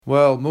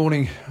Well,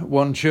 morning,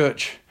 One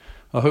Church.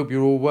 I hope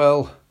you're all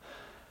well,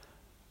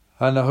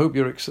 and I hope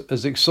you're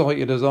as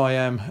excited as I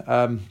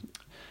am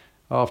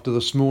after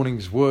this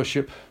morning's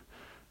worship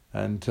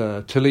and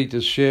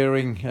Talita's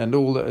sharing and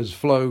all that has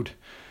flowed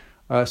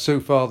so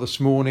far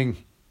this morning.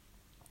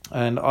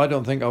 And I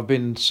don't think I've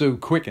been so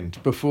quickened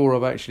before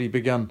I've actually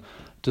begun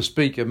to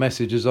speak a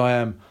message as I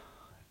am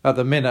at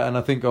the minute. And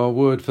I think our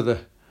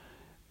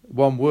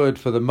one word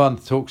for the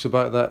month talks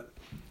about that.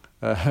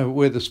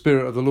 Where the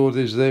Spirit of the Lord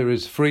is, there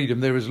is freedom,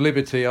 there is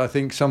liberty. I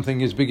think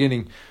something is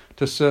beginning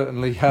to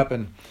certainly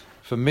happen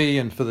for me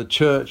and for the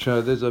church.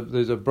 There's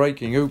a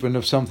breaking open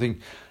of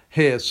something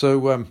here.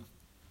 So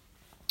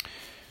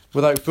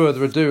without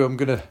further ado, I'm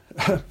going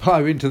to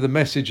plough into the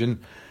message and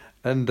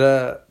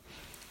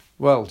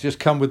just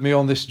come with me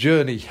on this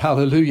journey.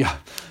 Hallelujah.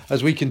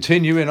 As we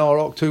continue in our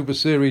October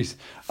series,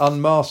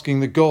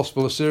 Unmasking the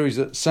Gospel, a series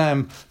that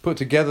Sam put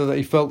together that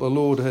he felt the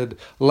Lord had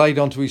laid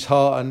onto his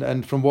heart.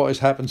 And from what has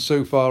happened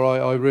so far,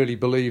 I really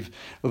believe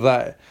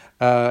that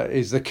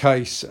is the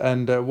case.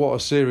 And what a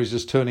series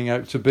is turning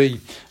out to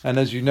be. And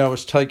as you know,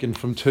 it's taken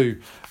from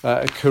 2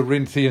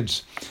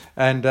 Corinthians.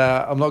 And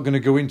I'm not going to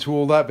go into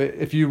all that, but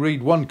if you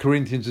read 1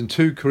 Corinthians and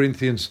 2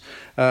 Corinthians,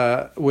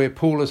 where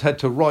Paul has had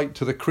to write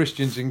to the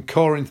Christians in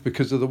Corinth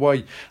because of the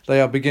way they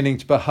are beginning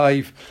to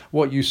behave,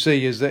 what you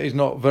see is that it's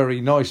not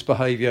very nice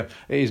behaviour.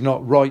 It is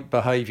not right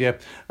behaviour,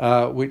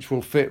 which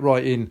will fit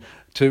right in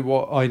to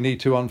what I need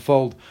to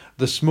unfold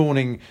this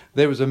morning.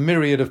 There was a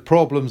myriad of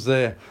problems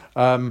there.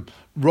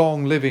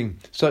 Wrong living,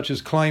 such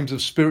as claims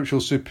of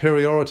spiritual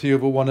superiority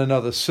over one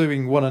another,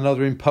 suing one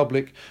another in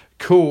public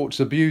courts,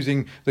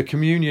 abusing the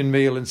communion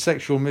meal, and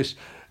sexual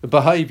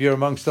misbehaviour,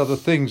 amongst other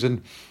things.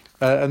 And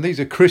these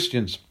are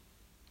Christians.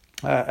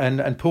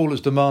 And Paul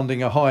is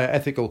demanding a higher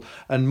ethical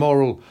and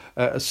moral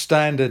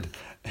standard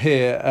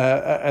here.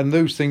 And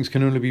those things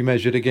can only be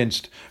measured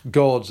against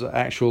God's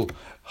actual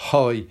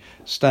high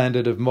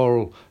standard of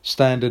moral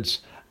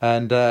standards.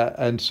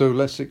 And so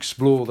let's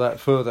explore that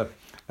further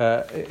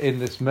in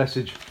this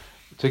message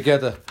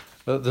together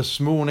this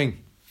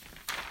morning.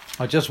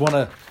 I just want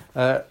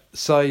to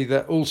say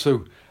that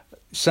also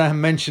Sam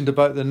mentioned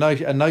about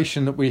a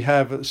nation that we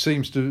have that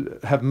seems to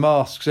have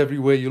masks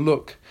everywhere you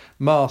look.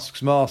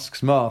 Masks.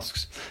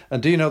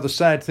 And do you know, the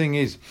sad thing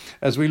is,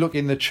 as we look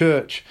in the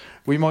church,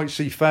 we might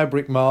see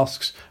fabric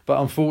masks, but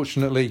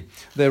unfortunately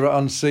there are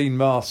unseen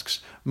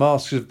masks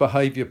of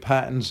behaviour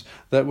patterns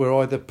that were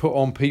either put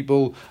on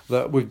people,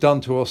 that we've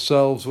done to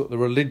ourselves, what the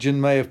religion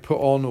may have put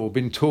on or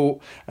been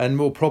taught, and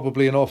more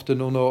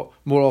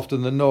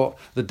often than not,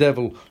 the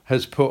devil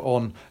has put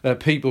on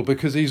people,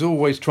 because he's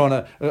always trying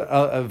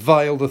to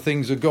veil the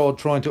things of God,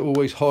 trying to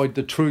always hide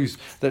the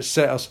truth that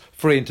set us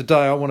free. And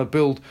today I want to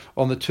build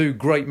on the 2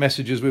 great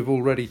messages we've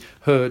already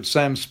heard.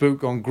 Sam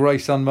spoke on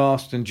grace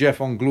unmasked and Jeff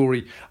on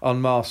glory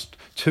unmasked.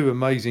 2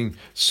 amazing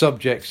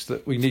subjects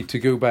that we need to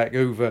go back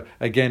over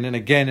again and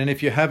again. And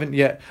if you haven't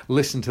yet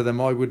listened to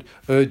them, I would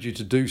urge you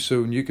to do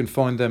so. And you can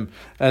find them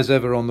as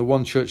ever on the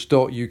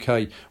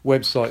onechurch.uk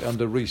website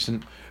under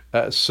recent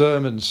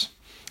sermons.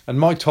 And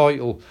my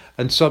title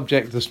and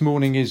subject this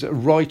morning is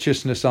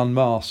Righteousness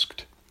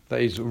Unmasked.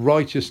 That is,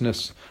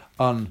 righteousness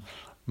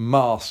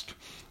unmasked.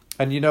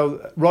 And you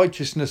know,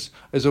 righteousness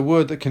is a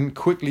word that can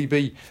quickly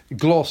be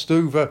glossed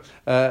over,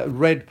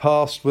 read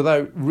past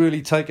without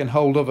really taking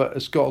hold of it.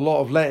 It's got a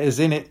lot of letters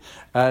in it,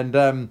 and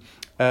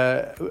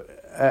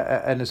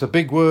it's a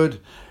big word.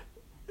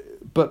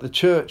 But the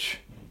church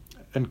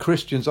and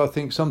Christians, I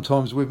think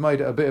sometimes we've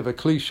made it a bit of a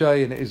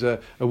cliche, and it is a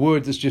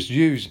word that's just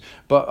used.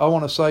 But I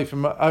want to say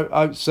from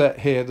outset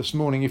here this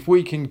morning, if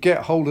we can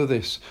get hold of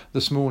this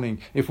morning,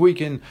 if we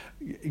can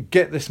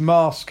get this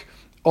mask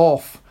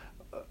off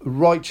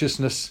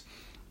righteousness,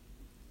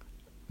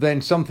 then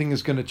something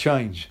is going to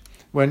change.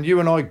 When you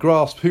and I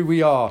grasp who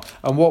we are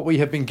and what we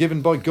have been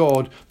given by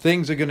God,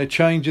 things are going to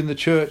change in the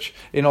church,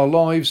 in our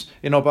lives,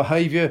 in our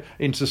behaviour,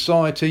 in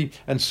society,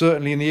 and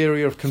certainly in the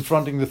area of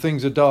confronting the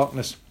things of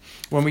darkness.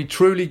 When we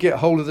truly get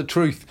hold of the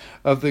truth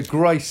of the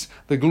grace,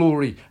 the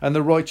glory, and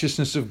the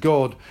righteousness of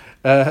God,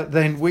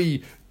 then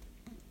we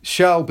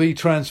shall be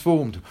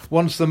transformed.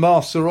 Once the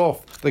masks are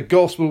off, the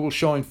gospel will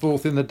shine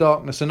forth in the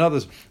darkness, and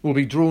others will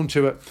be drawn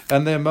to it,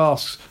 and their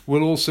masks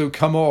will also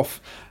come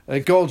off.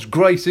 God's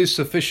grace is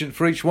sufficient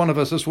for each one of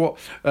us. That's what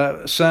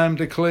Sam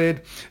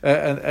declared,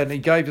 and he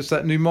gave us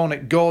that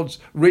mnemonic: God's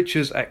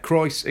riches at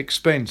Christ's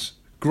expense.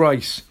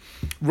 Grace.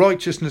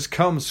 Righteousness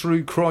comes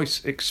through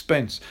Christ's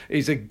expense. It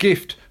is a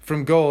gift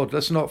from God.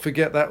 Let's not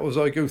forget that as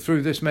I go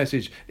through this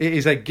message. It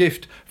is a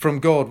gift from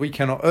God. We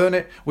cannot earn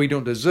it, we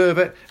don't deserve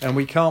it, and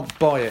we can't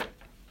buy it.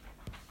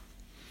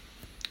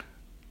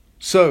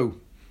 So,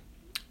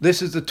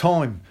 this is the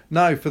time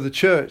now for the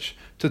church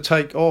to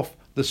take off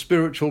the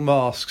spiritual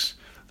masks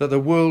that the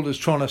world is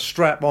trying to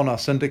strap on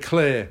us and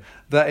declare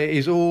that it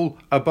is all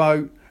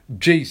about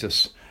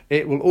Jesus.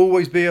 It will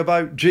always be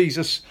about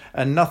Jesus,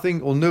 and nothing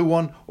or no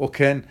one or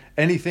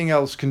anything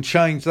else can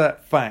change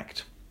that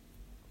fact.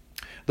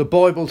 The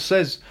Bible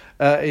says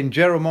in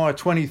Jeremiah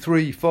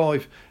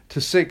 23:5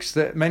 to 6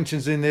 that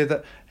mentions in there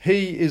that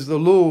He is the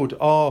Lord,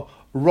 our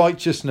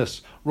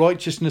righteousness.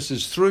 Righteousness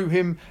is through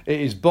him, it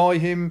is by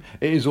him,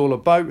 it is all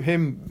about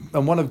him.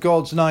 And one of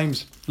God's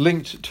names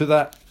linked to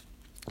that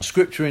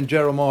scripture in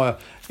Jeremiah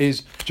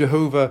is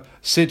Jehovah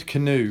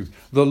Sidkenu,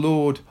 the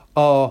Lord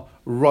our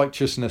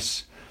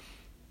righteousness.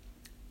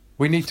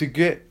 We need to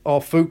get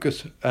our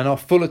focus and our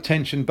full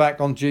attention back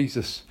on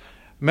Jesus.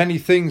 Many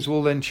things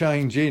will then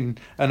change in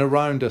and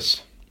around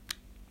us.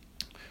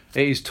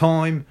 It is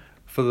time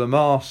for the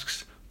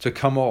masks to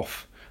come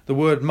off. The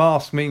word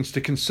mask means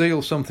to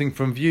conceal something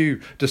from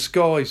view,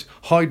 disguise,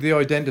 hide the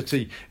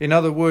identity. In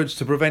other words,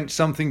 to prevent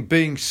something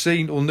being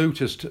seen or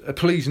noticed.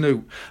 Please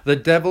note, the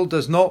devil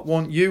does not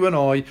want you and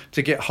I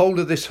to get hold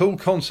of this whole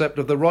concept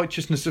of the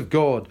righteousness of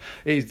God.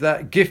 It is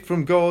that gift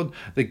from God,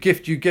 the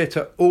gift you get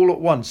all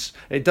at once.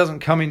 It doesn't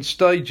come in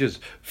stages.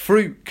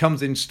 Fruit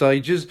comes in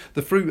stages.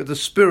 The fruit of the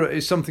Spirit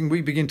is something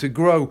we begin to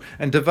grow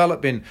and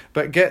develop in.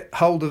 But get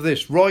hold of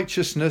this.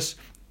 Righteousness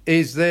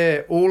is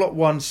there all at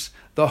once,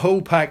 the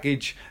whole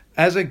package,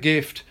 as a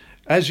gift.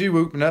 As you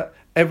open it,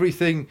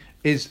 everything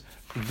is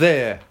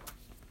there.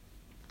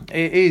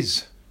 It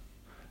is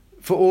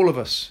for all of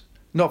us,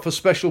 not for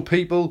special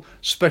people,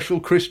 special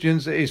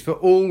Christians. It is for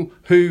all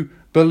who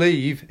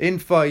believe in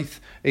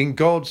faith in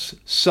God's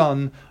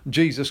Son,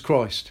 Jesus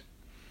Christ.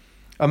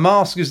 A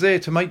mask is there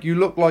to make you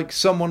look like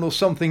someone or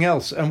something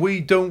else, and we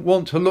don't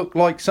want to look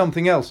like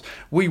something else.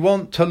 We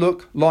want to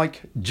look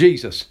like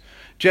Jesus.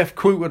 Jeff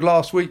quoted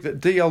last week that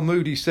D.L.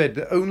 Moody said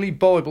the only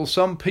Bible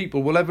some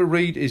people will ever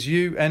read is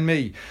you and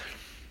me.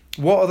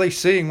 What are they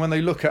seeing when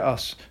they look at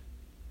us?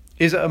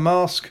 Is it a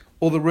mask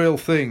or the real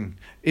thing?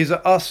 Is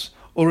it us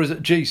or is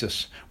it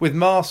Jesus? With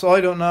masks, I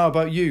don't know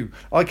about you.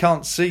 I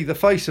can't see the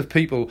face of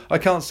people. I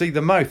can't see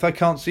the mouth. I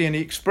can't see any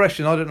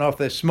expression. I don't know if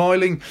they're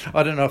smiling.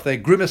 I don't know if they're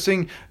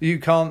grimacing. You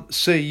can't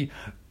see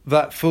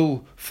that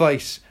full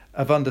face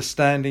of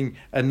understanding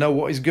and know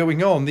what is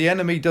going on. The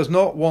enemy does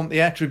not want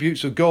the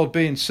attributes of God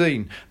being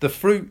seen, the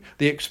fruit,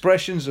 the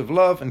expressions of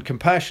love and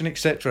compassion,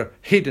 etc.,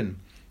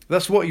 hidden.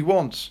 That's what he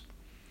wants.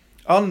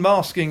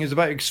 Unmasking is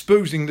about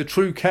exposing the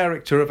true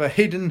character of a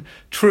hidden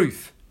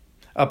truth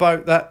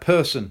about that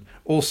person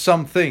or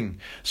something.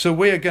 So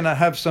we're going to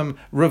have some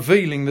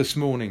revealing this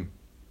morning.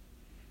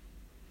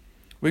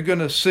 We're going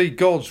to see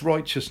God's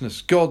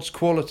righteousness, God's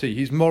quality,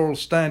 his moral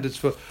standards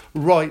for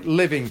right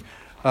living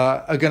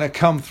are going to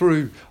come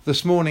through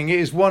this morning.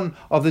 It is one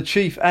of the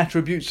chief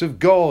attributes of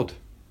God.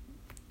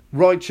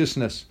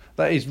 Righteousness.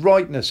 That is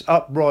rightness,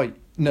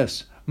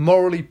 uprightness,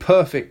 morally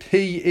perfect.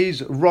 He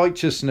is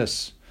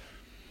righteousness.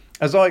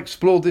 As I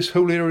explored this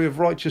whole area of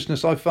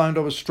righteousness, I found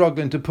I was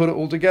struggling to put it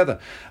all together.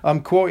 I'm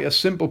quite a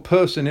simple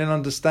person in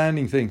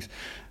understanding things.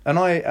 And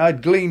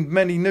I'd gleaned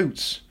many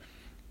notes.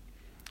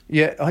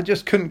 Yet I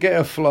just couldn't get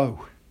a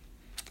flow.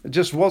 It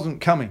just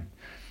wasn't coming.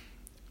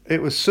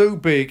 It was so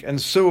big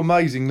and so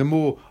amazing the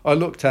more I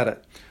looked at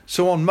it.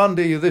 So on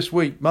Monday of this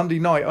week, Monday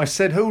night, I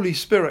said, Holy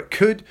Spirit,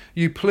 could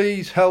you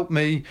please help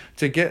me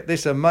to get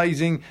this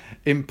amazing,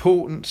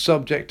 important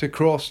subject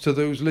across to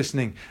those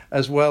listening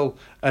as well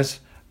as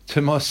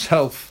to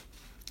myself?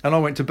 And I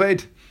went to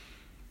bed.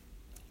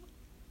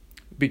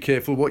 Be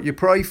careful what you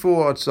pray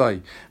for, I'd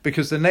say,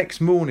 because the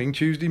next morning,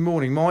 Tuesday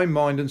morning, my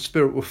mind and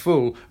spirit were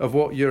full of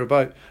what you're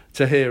about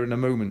to hear in a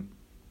moment.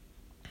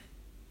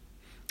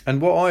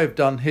 And what I have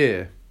done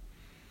here,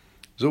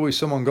 there's always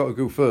someone got to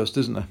go first,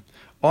 isn't there?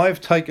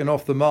 I've taken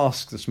off the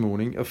mask this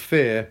morning of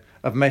fear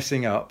of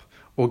messing up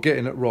or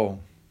getting it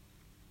wrong.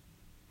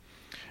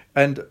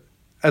 And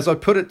as I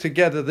put it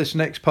together, this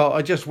next part,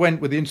 I just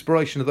went with the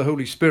inspiration of the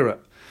Holy Spirit.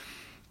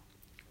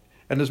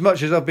 And as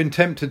much as I've been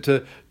tempted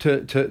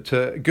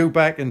to go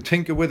back and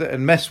tinker with it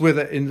and mess with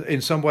it in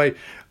some way,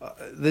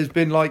 there's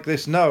been like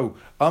this, no,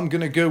 I'm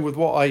going to go with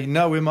what I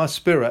know in my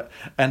spirit.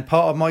 And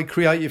part of my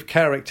creative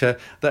character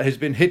that has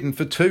been hidden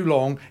for too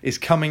long is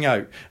coming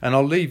out. And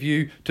I'll leave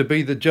you to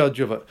be the judge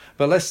of it.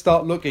 But let's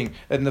start looking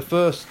in the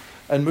first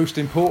and most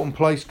important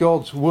place,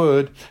 God's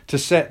word, to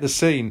set the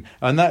scene.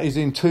 And that is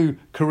in 2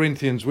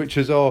 Corinthians, which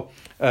is our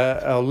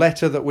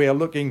letter that we are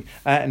looking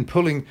at and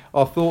pulling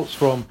our thoughts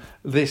from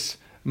this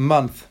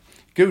month.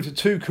 Go to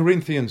 2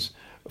 Corinthians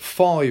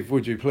 5,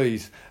 would you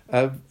please,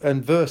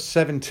 and verse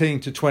 17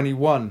 to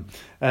 21.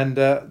 And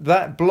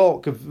that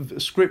block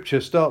of scripture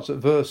starts at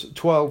verse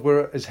 12, where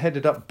it is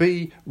headed up,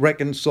 be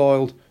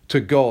reconciled to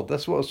God.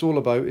 That's what it's all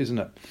about, isn't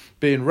it?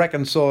 Being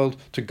reconciled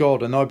to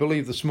God. And I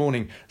believe this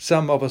morning,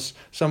 some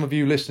of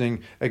you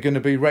listening, are going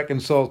to be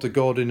reconciled to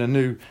God in a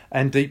new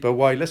and deeper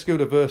way. Let's go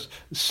to verse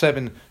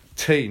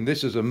 17.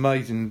 This is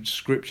amazing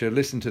scripture.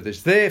 Listen to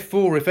this.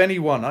 Therefore, if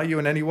anyone, are you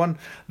an anyone?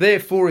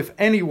 Therefore, if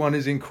anyone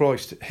is in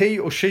Christ, he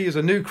or she is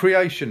a new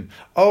creation.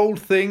 Old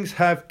things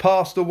have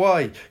passed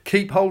away.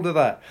 Keep hold of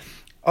that.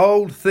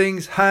 Old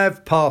things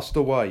have passed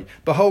away.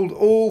 Behold,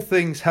 all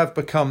things have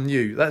become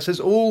new. That says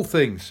all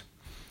things.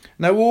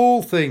 Now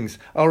all things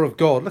are of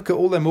God. Look at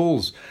all them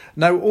alls.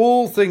 Now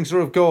all things are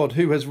of God,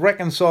 who has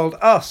reconciled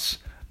us,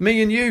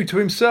 me and you, to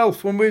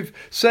himself, when we've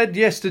said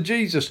yes to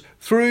Jesus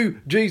through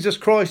Jesus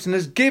Christ, and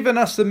has given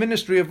us the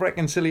ministry of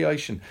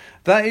reconciliation.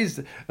 That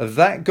is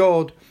that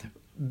God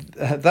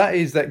that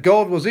is that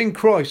God was in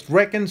Christ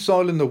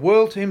reconciling the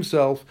world to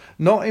himself,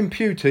 not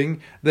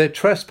imputing their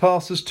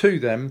trespasses to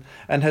them,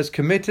 and has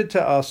committed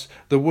to us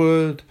the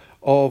word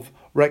of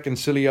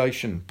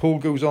reconciliation. Paul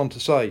goes on to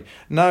say,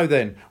 now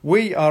then,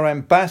 we are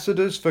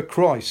ambassadors for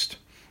Christ,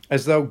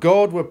 as though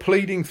God were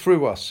pleading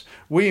through us.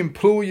 We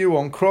implore you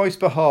on Christ's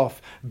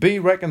behalf, be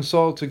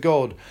reconciled to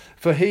God.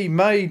 For he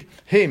made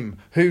him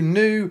who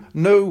knew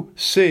no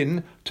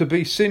sin to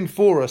be sin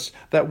for us,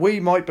 that we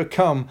might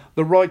become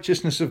the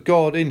righteousness of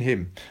God in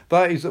him.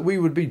 That is, that we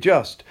would be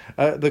just.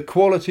 The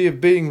quality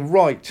of being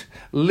right,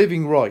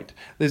 living right.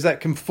 There's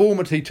that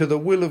conformity to the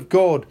will of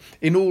God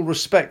in all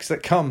respects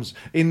that comes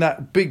in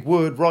that big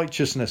word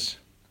righteousness.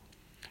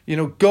 You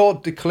know,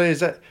 God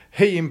declares it,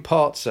 he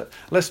imparts it.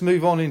 Let's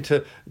move on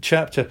into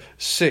chapter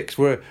 6,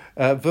 where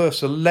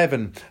verse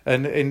 11,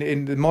 and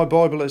in my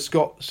Bible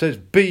says,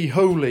 be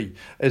holy,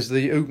 as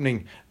the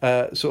opening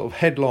sort of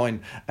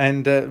headline.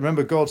 And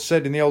remember, God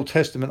said in the Old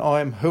Testament,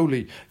 I am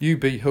holy, you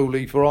be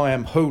holy, for I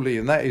am holy.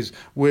 And that is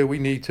where we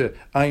need to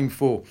aim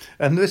for.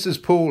 And this is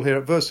Paul here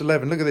at verse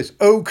 11. Look at this.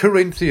 O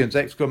Corinthians,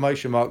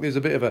 exclamation mark. There's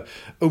a bit of a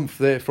oomph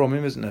there from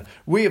him, isn't there?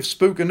 We have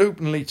spoken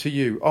openly to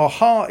you. Our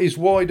heart is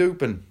wide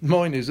open.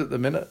 Mine is at the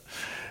minute.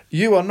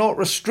 You are not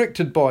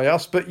restricted by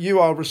us, but you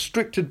are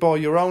restricted by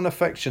your own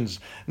affections.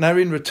 Now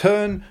in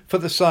return for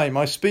the same,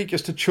 I speak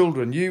as to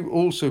children, you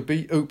also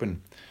be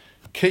open.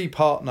 Key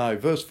part now,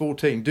 verse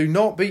 14. Do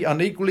not be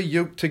unequally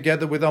yoked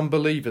together with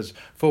unbelievers.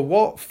 For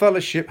what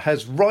fellowship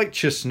has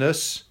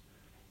righteousness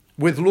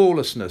with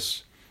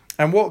lawlessness?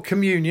 And what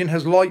communion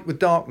has light with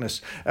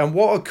darkness? And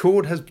what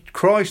accord has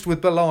Christ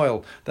with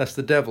Belial? That's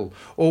the devil.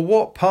 Or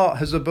what part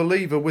has a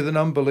believer with an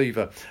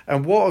unbeliever?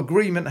 And what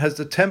agreement has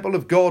the temple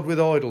of God with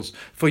idols?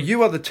 For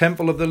you are the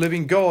temple of the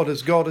living God,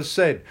 as God has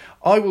said,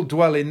 I will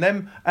dwell in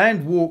them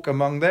and walk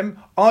among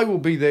them. I will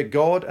be their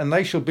God, and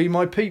they shall be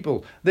my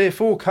people.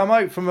 Therefore come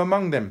out from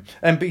among them,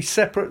 and be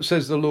separate,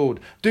 says the Lord.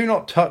 Do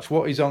not touch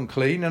what is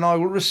unclean, and I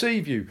will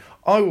receive you.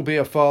 I will be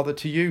a father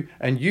to you,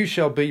 and you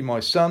shall be my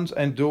sons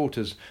and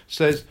daughters,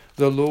 says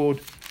the Lord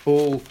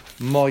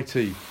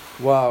Almighty.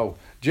 Wow.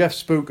 Jeff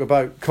spoke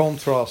about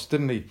contrast,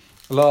 didn't he,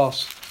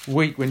 last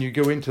week when you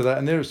go into that,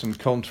 and there are some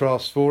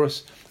contrasts for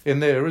us in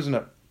there, isn't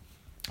it?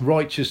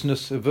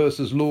 Righteousness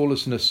versus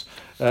lawlessness,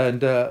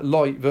 and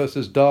light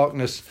versus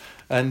darkness,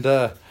 and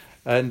that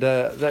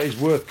is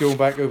worth going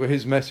back over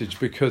his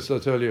message, because I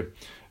tell you,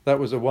 that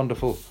was a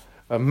wonderful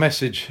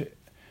message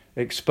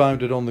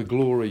expounded on the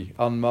glory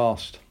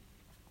unmasked.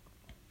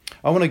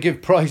 I want to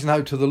give praise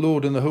now to the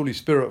Lord and the Holy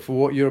Spirit for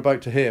what you're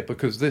about to hear,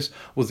 because this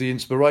was the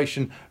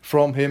inspiration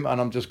from him, and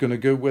I'm just going to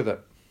go with it.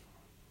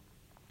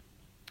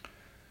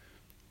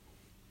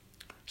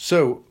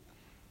 So,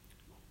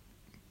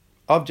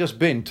 I've just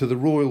been to the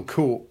Royal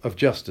Court of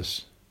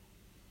Justice,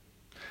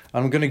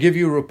 and I'm going to give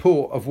you a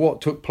report of what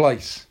took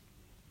place.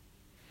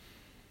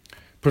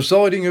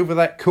 Presiding over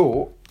that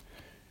court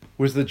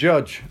was the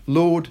judge,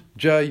 Lord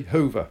J.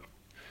 Hoover.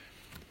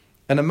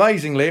 And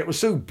amazingly, it was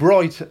so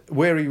bright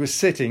where he was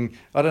sitting.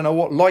 I don't know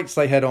what lights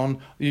they had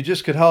on. You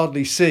just could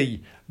hardly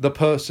see the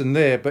person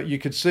there, but you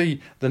could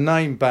see the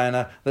name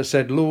banner that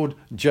said Lord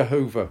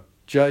Jehovah,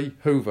 J.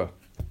 Hoover.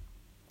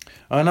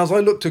 And as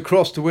I looked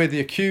across to where the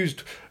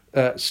accused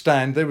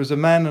stand, there was a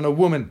man and a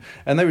woman,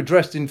 and they were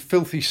dressed in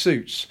filthy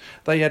suits.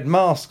 They had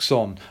masks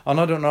on, and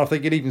I don't know if they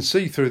could even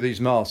see through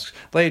these masks.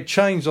 They had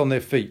chains on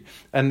their feet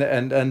and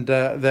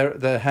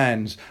their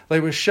hands. They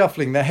were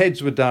shuffling, their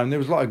heads were down. There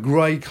was like a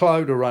grey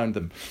cloud around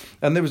them,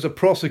 and there was a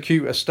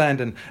prosecutor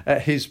standing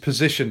at his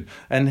position,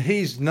 and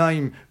his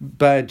name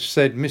badge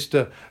said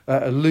Mr.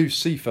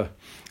 Lucifer,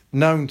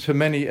 known to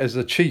many as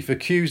the chief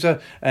accuser,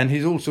 and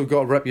he's also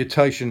got a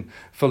reputation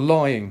for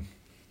lying.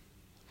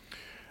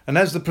 And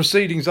as the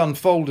proceedings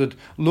unfolded,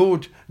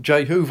 Lord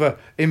J. Hoover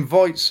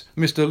invites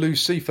Mr.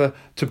 Lucifer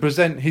to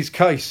present his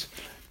case.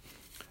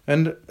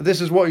 And this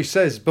is what he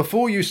says.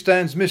 Before you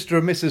stands Mr.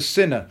 and Mrs.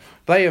 Sinner.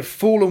 They have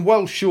fallen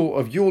well short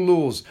of your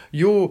laws,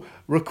 your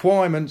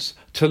requirements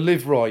to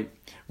live right.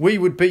 We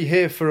would be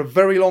here for a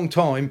very long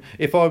time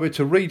if I were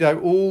to read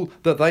out all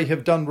that they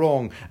have done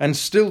wrong and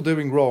still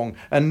doing wrong,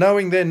 and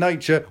knowing their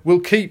nature will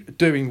keep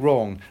doing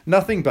wrong.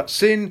 Nothing but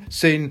sin,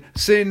 sin,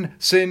 sin,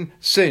 sin,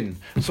 sin.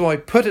 So I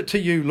put it to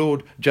you,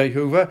 Lord J.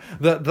 Hoover,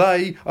 that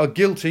they are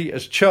guilty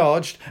as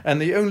charged,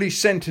 and the only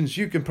sentence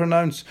you can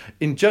pronounce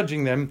in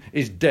judging them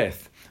is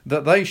death.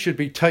 That they should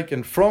be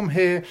taken from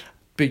here,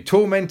 be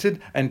tormented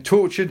and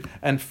tortured,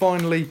 and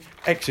finally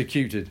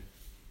executed.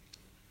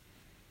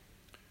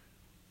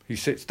 He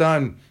sits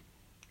down,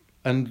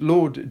 and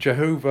Lord J.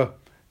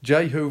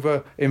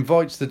 Hoover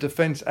invites the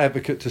defence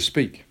advocate to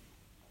speak.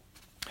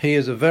 He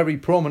is a very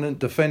prominent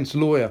defence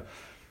lawyer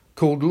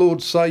called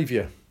Lord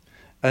Saviour,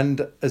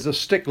 and is a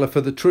stickler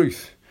for the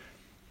truth.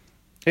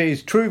 It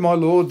is true, my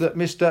lord, that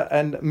Mr.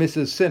 and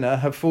Mrs. Sinner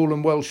have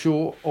fallen well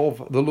short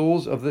of the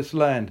laws of this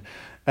land,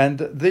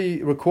 and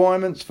the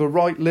requirements for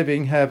right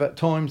living have at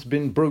times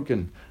been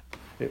broken,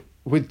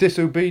 with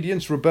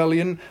disobedience,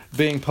 rebellion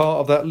being part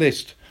of that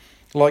list.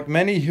 Like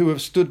many who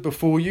have stood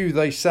before you,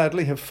 they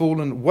sadly have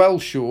fallen well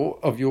short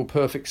of your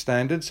perfect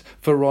standards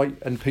for right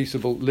and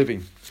peaceable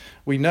living.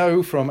 We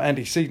know from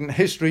antecedent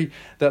history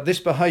that this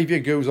behaviour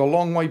goes a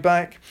long way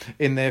back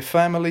in their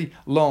family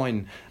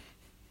line.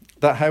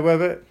 That,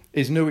 however,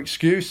 is no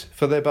excuse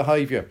for their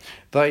behaviour.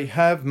 They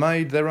have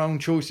made their own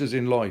choices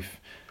in life.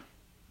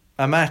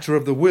 A matter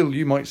of the will,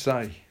 you might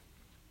say.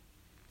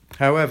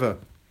 However,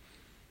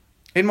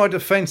 in my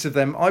defence of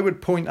them, I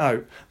would point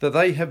out that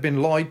they have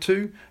been lied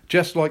to,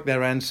 just like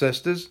their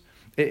ancestors.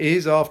 It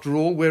is, after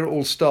all, where it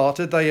all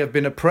started. They have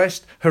been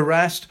oppressed,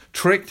 harassed,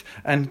 tricked,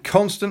 and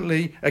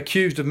constantly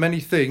accused of many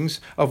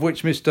things of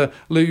which Mr.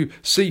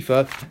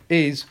 Lucifer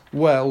is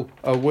well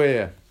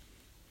aware.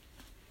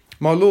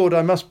 My Lord,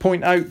 I must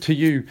point out to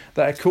you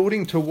that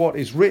according to what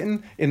is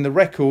written in the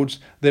records,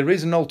 there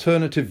is an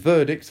alternative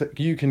verdict that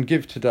you can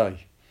give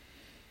today.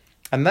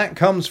 And that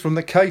comes from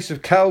the case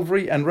of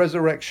Calvary and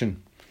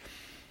resurrection,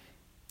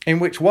 in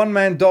which one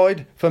man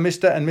died for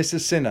Mr. and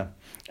Mrs. Sinner,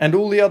 and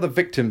all the other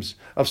victims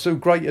of so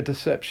great a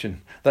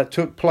deception that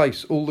took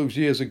place all those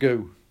years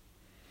ago.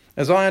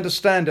 As I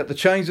understand it, the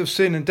chains of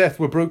sin and death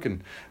were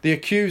broken. The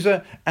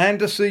accuser and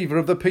deceiver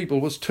of the people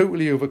was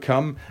totally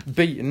overcome,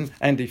 beaten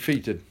and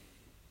defeated.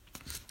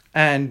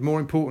 And, more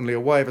importantly,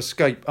 a way of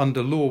escape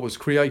under law was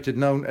created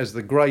known as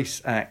the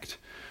Grace Act,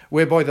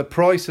 whereby the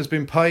price has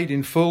been paid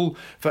in full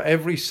for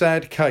every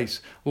sad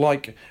case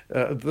like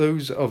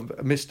those of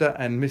Mr.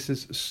 and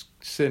Mrs.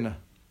 Sinner,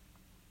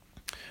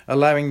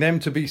 allowing them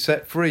to be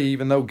set free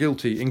even though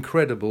guilty.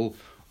 Incredible,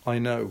 I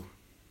know.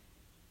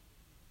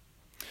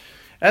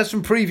 As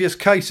from previous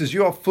cases,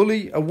 you are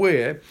fully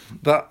aware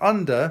that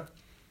under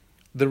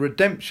the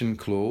redemption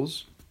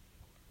clause,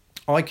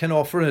 I can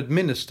offer and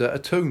administer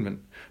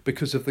atonement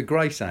because of the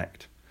Grace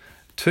Act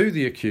to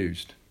the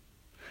accused.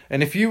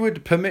 And if you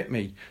would permit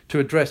me to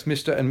address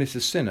Mr. and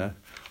Mrs. Sinner,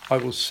 I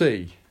will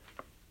see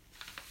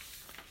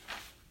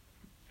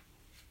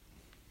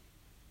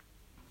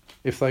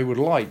if they would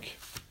like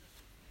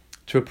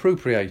to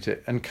appropriate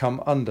it and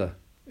come under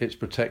its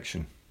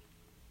protection.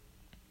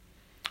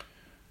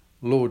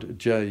 Lord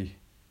J.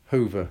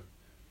 Hoover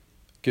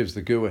gives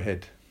the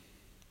go-ahead.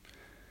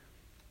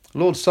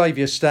 Lord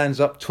Saviour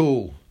stands up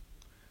tall.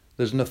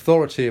 There's an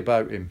authority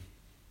about him.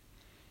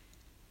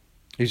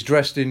 He's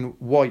dressed in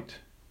white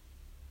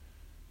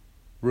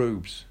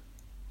robes,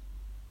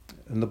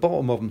 and the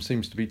bottom of them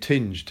seems to be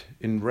tinged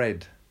in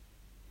red.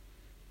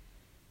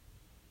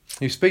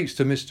 He speaks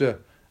to Mr.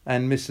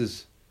 and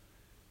Mrs.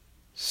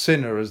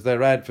 Sinner as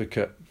their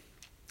advocate,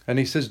 and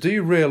he says, do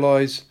you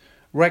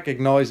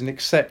recognise and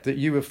accept that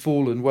you have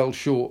fallen well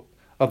short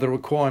of the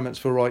requirements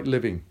for right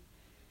living,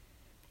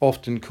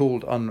 often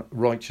called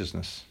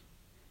unrighteousness?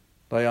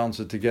 They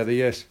answered together,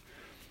 yes.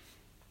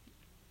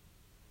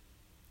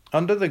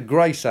 Under the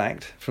Grace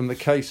Act, from the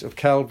case of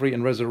Calvary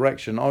and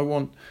resurrection, I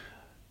want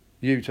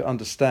you to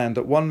understand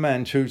that one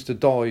man chose to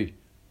die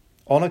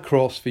on a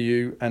cross for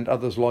you and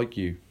others like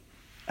you.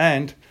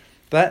 And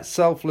that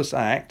selfless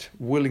act,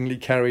 willingly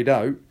carried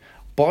out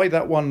by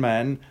that one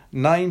man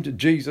named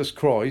Jesus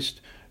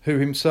Christ, who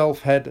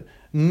himself had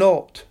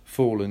not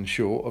fallen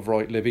short of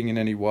right living in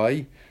any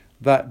way,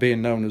 that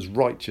being known as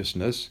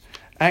righteousness,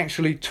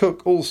 actually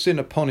took all sin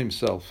upon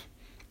himself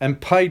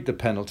and paid the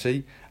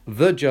penalty,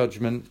 the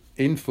judgment,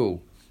 in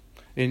full.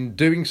 In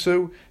doing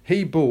so,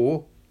 he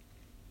bore,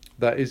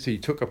 that is, he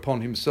took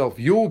upon himself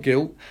your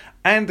guilt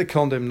and the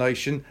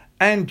condemnation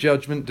and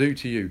judgment due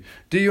to you.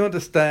 Do you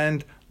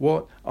understand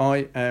what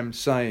I am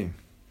saying?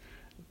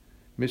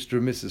 Mr.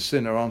 and Mrs.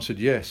 Sinner answered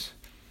yes.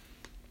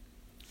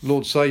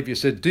 Lord Saviour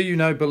said, do you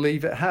now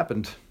believe it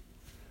happened?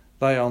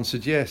 They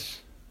answered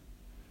yes.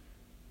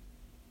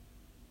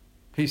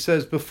 He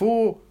says,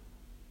 before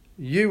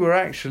this you were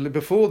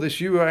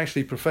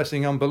actually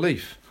professing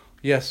unbelief.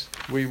 Yes,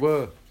 we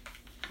were.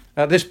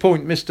 At this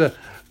point, Mr.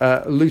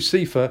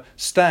 Lucifer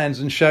stands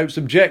and shouts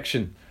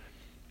objection.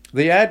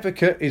 The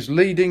advocate is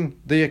leading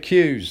the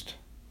accused.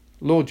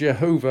 Lord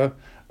Jehovah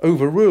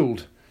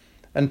overruled,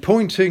 and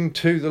pointing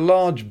to the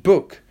large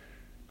book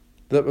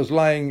that was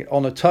laying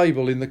on a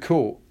table in the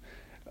court,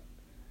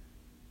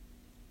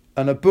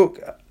 and a book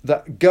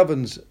that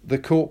governs the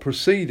court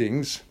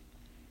proceedings,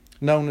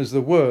 known as the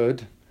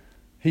Word,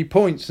 he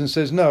points and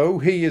says, no,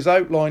 he is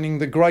outlining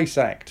the Grace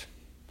Act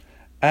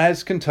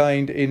as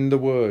contained in the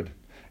Word.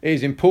 It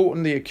is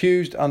important the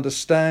accused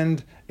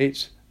understand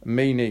its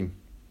meaning.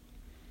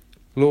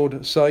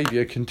 Lord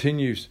Saviour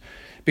continues,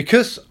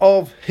 because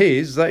of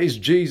his, that is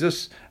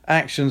Jesus'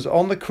 actions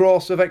on the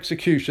cross of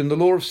execution, the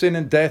law of sin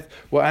and death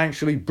were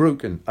actually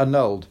broken,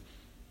 annulled,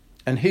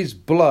 and his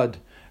blood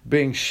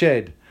being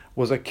shed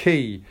was a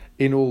key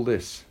in all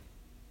this.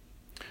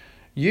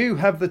 You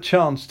have the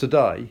chance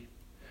today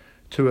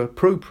to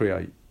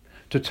appropriate,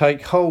 to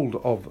take hold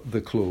of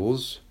the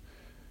clause,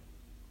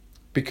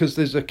 because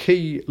there's a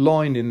key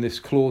line in this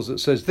clause that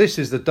says this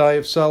is the day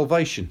of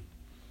salvation,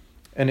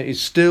 and it is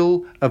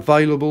still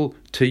available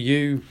to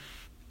you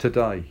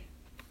today.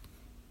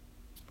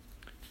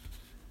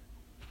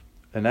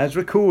 And as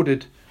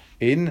recorded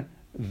in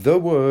the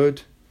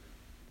Word,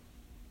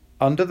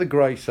 under the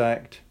Grace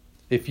Act,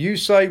 if you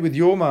say with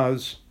your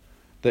mouths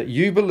that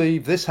you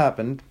believe this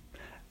happened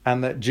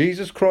and that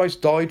Jesus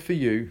Christ died for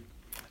you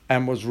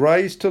and was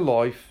raised to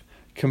life,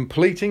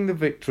 completing the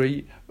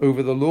victory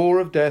over the law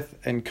of death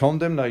and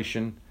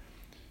condemnation,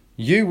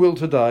 you will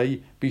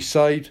today be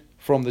saved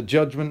from the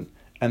judgment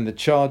and the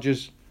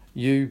charges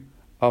you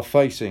are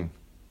facing.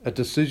 A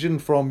decision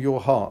from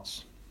your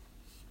hearts.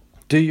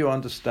 Do you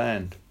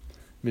understand?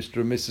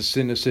 Mr. and Mrs.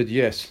 Sinner said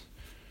yes.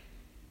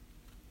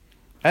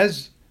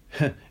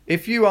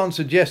 If you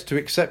answered yes to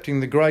accepting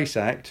the Grace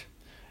Act,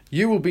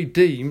 you will be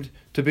deemed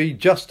to be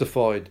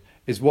justified,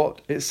 is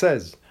what it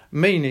says,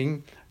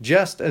 meaning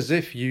just as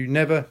if you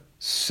never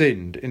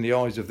sinned in the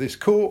eyes of this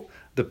court,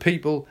 the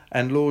people,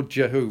 and Lord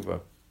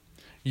Jehovah.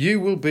 You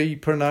will be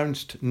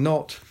pronounced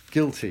not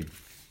guilty,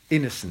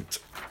 innocent.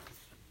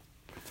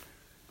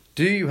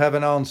 Do you have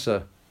an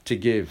answer to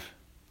give?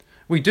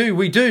 We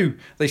do.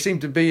 They seem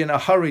to be in a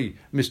hurry,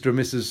 Mr. and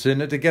Mrs.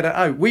 Sinner, to get it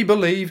out. We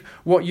believe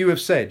what you have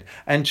said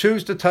and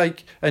choose to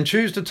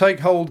take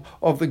hold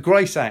of the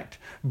Grace Act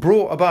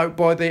brought about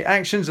by the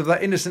actions of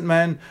that innocent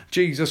man,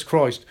 Jesus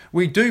Christ.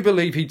 We do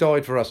believe he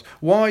died for us.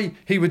 Why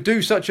he would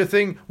do such a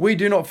thing, we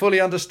do not fully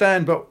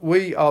understand, but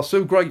we are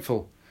so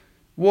grateful.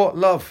 What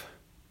love!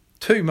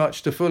 Too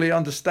much to fully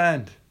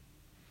understand.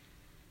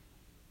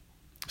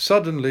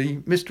 Suddenly,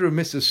 Mr. and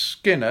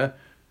Mrs.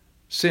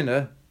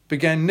 Sinner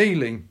began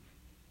kneeling.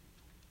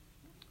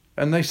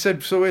 And they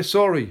said, so we're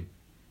sorry.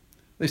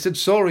 They said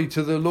sorry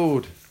to the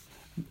Lord,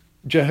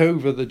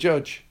 Jehovah the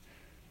Judge,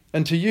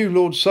 and to you,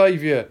 Lord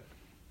Saviour,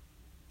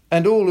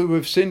 and all who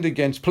have sinned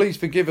against. Please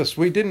forgive us.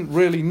 We didn't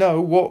really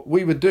know what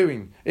we were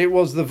doing. It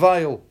was the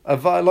veil.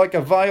 Like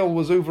a veil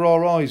was over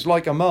our eyes,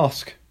 like a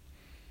mask.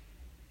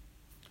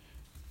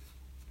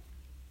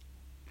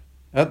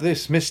 At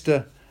this,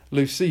 Mr.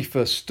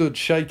 Lucifer stood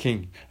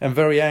shaking and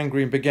very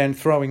angry and began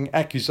throwing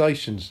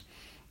accusations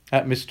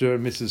at Mr.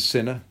 and Mrs.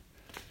 Sinner.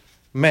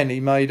 Many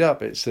made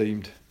up, it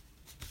seemed.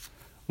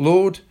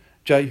 Lord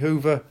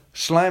Jehovah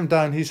slammed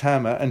down his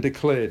hammer and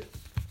declared,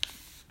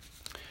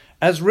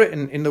 as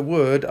written in the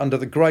word under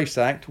the Grace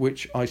Act,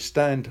 which I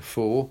stand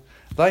for,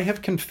 they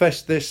have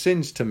confessed their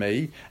sins to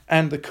me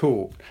and the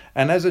court,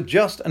 and as a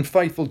just and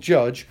faithful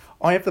judge,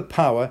 I have the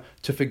power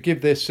to forgive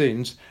their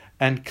sins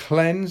and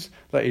cleanse,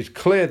 that is,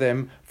 clear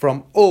them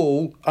from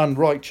all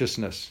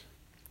unrighteousness.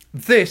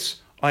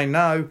 This I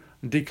now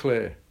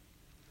declare.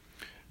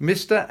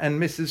 Mr. and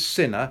Mrs.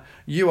 Sinner,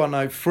 you are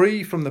now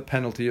free from the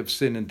penalty of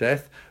sin and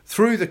death.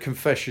 Through the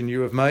confession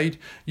you have made,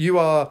 you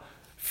are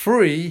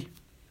free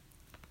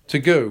to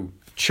go.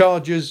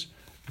 Charges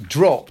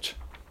dropped.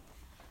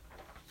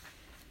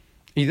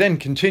 He then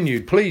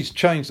continued, please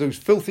change those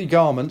filthy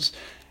garments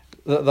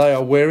that they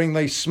are wearing.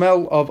 They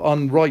smell of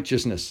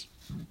unrighteousness.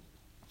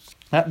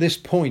 At this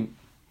point,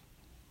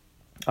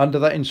 under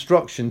that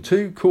instruction,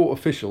 2 court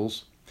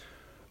officials,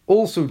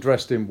 also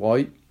dressed in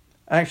white,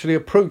 actually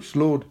approached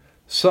Lord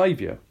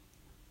Saviour.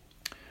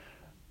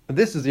 And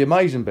this is the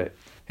amazing bit.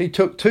 He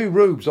took 2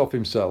 robes off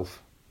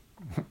himself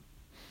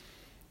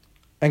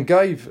and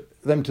gave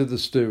them to the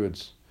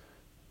stewards,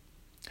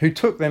 who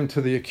took them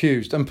to the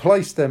accused and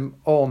placed them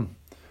on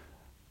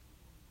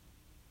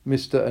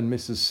Mr. and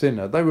Mrs.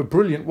 Sinner. They were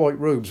brilliant white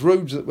robes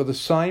that were the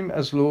same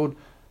as Lord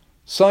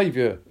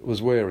Saviour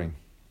was wearing.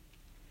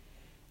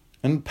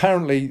 And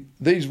apparently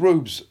these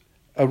robes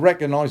are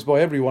recognised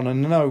by everyone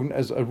and known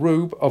as a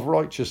robe of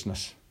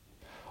righteousness.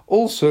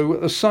 Also,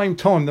 at the same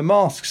time, the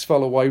masks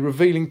fell away,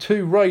 revealing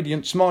 2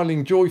 radiant,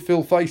 smiling,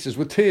 joy-filled faces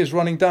with tears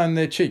running down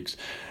their cheeks.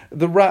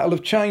 The rattle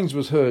of chains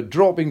was heard,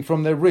 dropping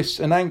from their wrists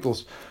and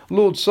ankles.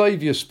 Lord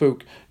Saviour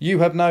spoke, you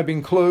have now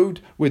been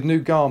clothed with new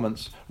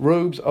garments,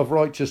 robes of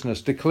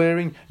righteousness,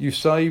 declaring you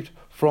saved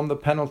from the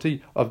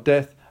penalty of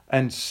death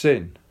and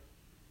sin.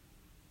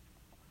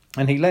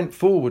 And he leant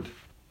forward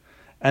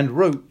and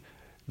wrote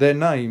their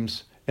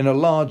names in a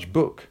large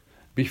book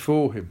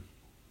before him.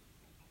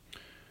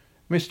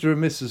 Mr.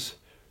 and Mrs.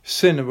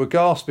 Sinner were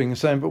gasping and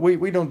saying, but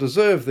we don't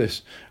deserve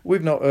this.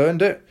 We've not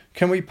earned it.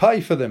 Can we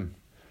pay for them?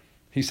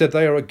 He said,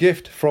 they are a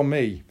gift from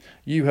me.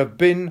 You have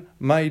been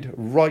made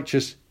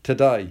righteous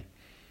today.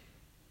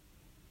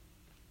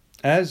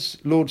 As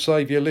Lord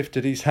Saviour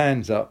lifted his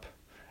hands up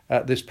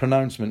at this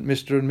pronouncement,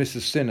 Mr. and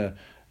Mrs. Sinner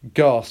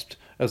gasped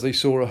as they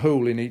saw a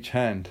hole in each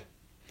hand.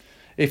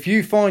 If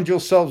you find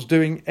yourselves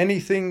doing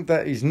anything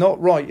that is not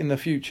right in the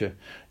future,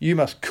 you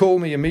must call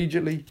me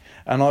immediately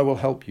and I will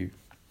help you.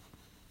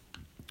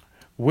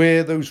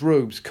 Wear those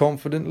robes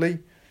confidently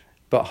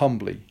but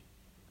humbly.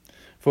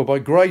 For by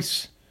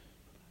grace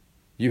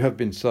you have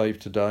been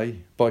saved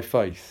today, by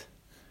faith,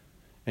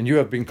 and you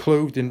have been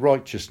clothed in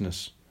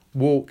righteousness.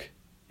 Walk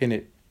in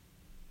it.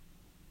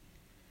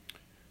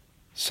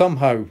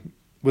 Somehow,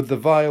 with the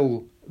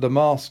veil, the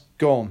mask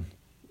gone,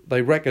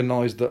 they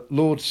recognised that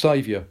Lord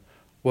Saviour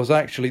was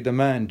actually the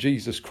man,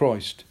 Jesus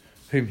Christ,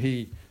 whom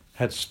he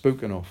had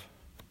spoken of.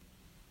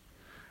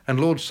 And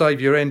Lord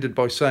Saviour ended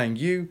by saying,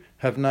 you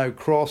have now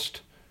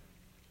crossed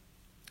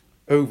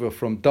over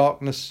from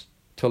darkness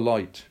to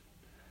light,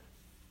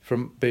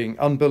 from being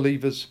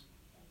unbelievers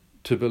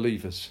to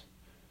believers.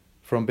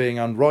 from being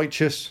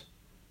unrighteous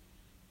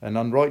and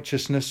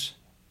unrighteousness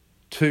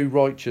to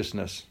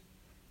righteousness.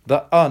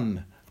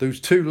 Those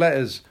two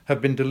letters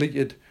have been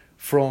deleted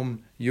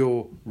from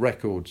your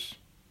records.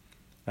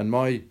 And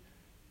my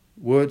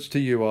words to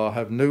you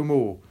have no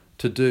more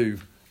to do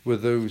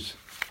with those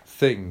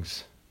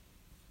things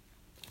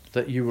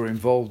that you were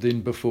involved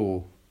in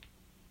before.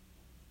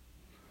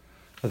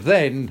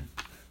 Then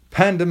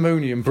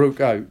pandemonium broke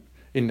out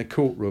in the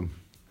courtroom.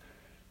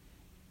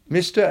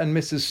 Mr. and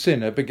Mrs.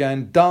 Sinner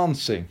began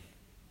dancing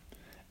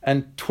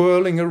and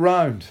twirling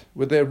around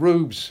with their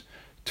robes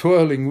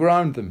twirling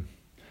round them,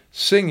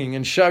 singing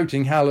and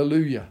shouting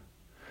hallelujah.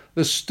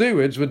 The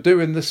stewards were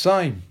doing the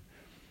same.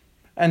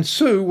 And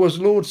so was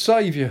Lord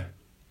Saviour.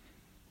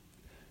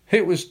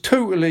 It was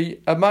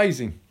totally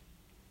amazing.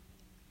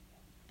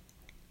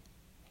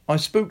 I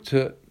spoke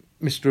to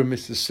Mr. and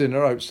Mrs.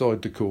 Sinner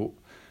outside the court.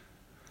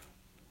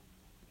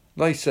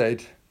 They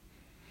said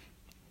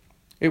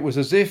it was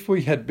as if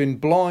we had been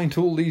blind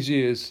all these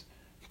years,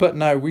 but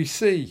now we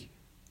see.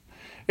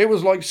 It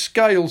was like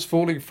scales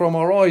falling from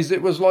our eyes.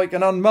 It was like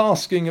an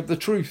unmasking of the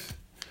truth.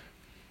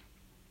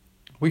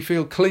 We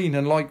feel clean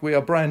and like we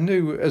are brand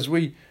new as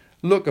we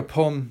look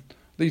upon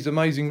these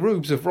amazing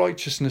robes of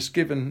righteousness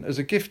given as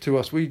a gift to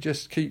us. We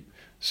just keep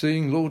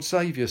seeing Lord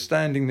Saviour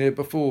standing there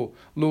before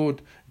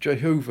Lord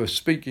Jehovah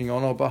speaking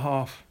on our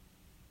behalf.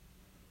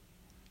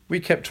 We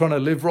kept trying to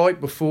live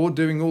right before,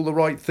 doing all the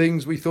right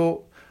things. We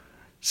thought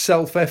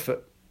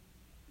self-effort.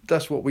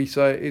 That's what we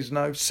say it is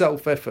now,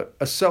 self-effort,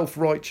 a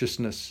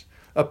self-righteousness,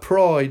 a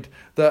pride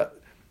that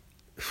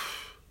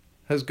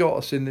has got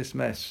us in this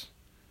mess.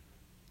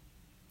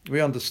 We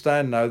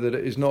understand now that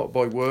it is not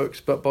by works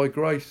but by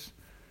grace.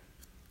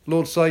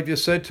 Lord Saviour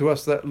said to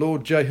us that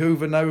Lord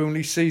Jehovah now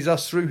only sees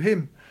us through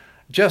him,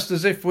 just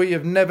as if we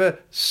have never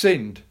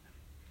sinned.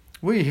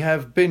 We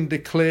have been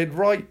declared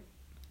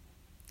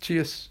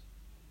righteous.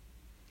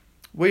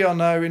 We are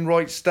now in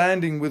right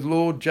standing with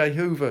Lord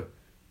Jehovah,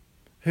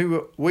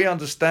 who we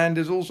understand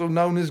is also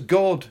known as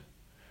God.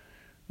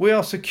 We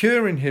are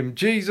secure in him,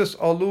 Jesus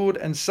our Lord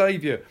and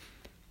Saviour.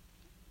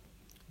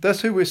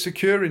 That's who we're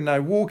secure in now,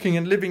 walking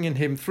and living in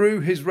him through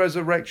his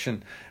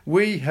resurrection.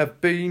 We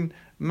have been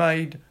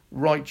made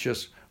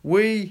righteous.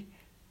 We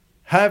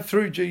have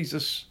through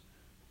Jesus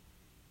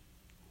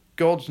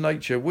God's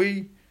nature.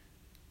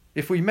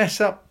 If we mess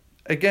up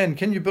again,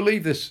 can you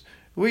believe this?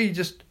 We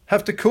just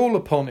have to call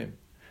upon him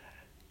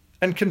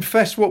and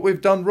confess what we've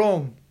done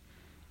wrong.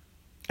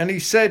 And he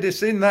said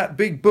it's in that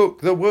big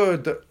book, the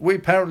word that we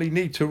apparently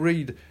need to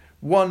read,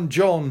 1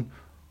 John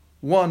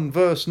 1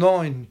 verse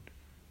 9,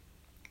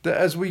 that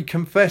as we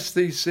confess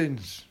these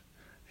sins,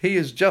 he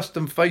is just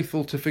and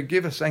faithful to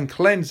forgive us and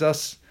cleanse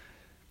us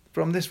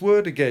from this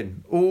word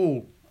again,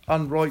 all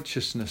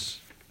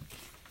unrighteousness.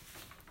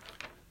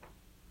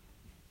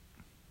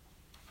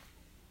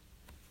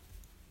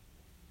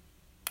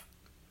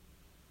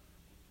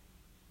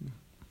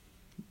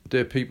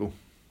 Dear people,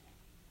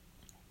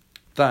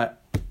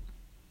 that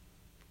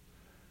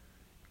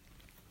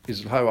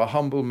is how a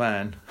humble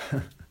man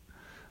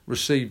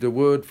received a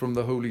word from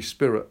the Holy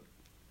Spirit.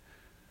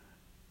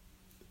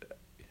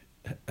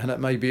 And it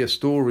may be a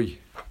story,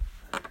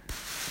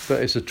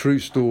 but it's a true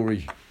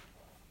story.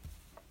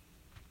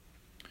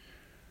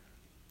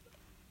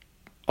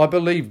 I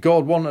believe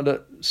God wanted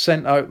it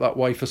sent out that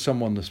way for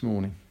someone this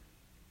morning.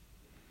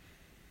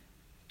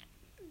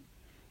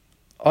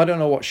 I don't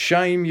know what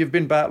shame you've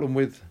been battling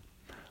with.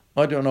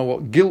 I don't know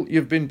what guilt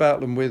you've been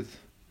battling with.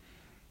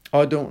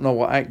 I don't know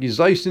what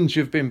accusations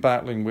you've been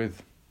battling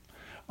with.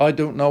 I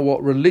don't know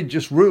what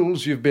religious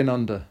rules you've been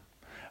under.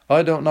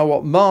 I don't know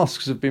what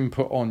masks have been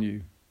put on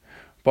you.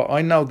 But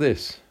I know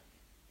this,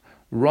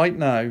 right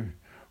now,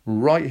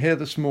 right here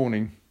this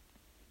morning,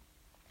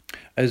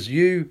 as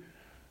you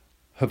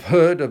have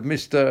heard of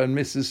Mr. and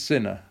Mrs.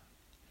 Sinner.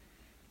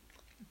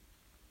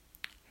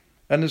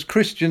 And as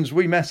Christians,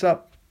 we mess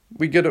up,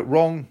 we get it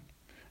wrong.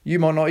 You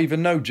might not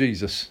even know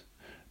Jesus,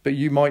 but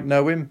you might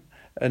know him,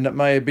 and it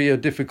may be a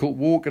difficult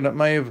walk, and it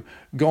may have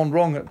gone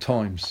wrong at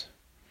times.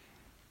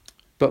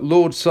 But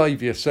Lord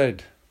Saviour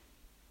said,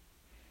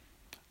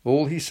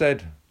 all he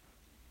said,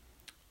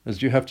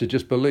 is you have to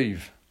just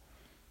believe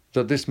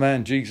that this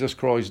man, Jesus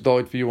Christ,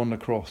 died for you on the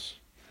cross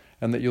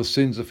and that your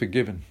sins are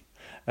forgiven.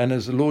 And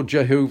as the Lord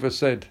Jehovah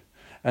said,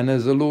 and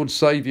as the Lord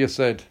Saviour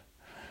said,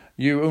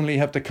 you only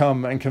have to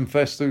come and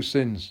confess those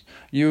sins.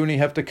 You only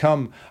have to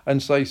come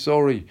and say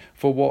sorry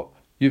for what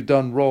you've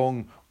done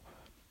wrong,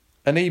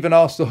 and even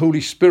ask the Holy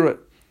Spirit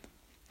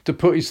to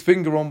put his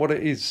finger on what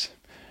it is.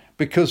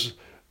 Because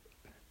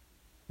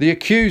the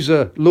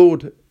accuser,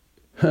 Lord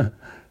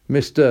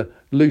Mr.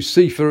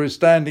 Lucifer, is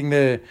standing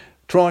there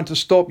trying to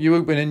stop you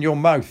opening your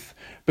mouth,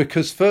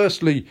 because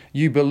firstly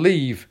you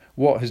believe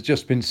what has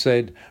just been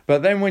said,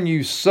 but then when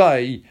you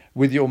say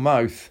with your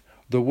mouth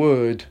the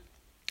word,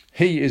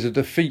 he is a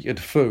defeated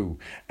foe,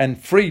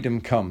 and freedom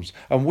comes.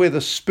 And where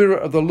the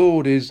Spirit of the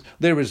Lord is,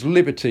 there is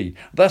liberty.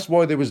 That's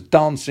why there was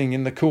dancing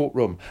in the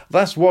courtroom.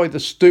 That's why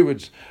the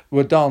stewards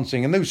were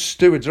dancing. And those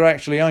stewards are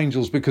actually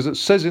angels, because it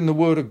says in the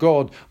Word of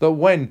God that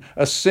when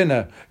a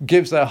sinner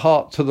gives their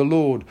heart to the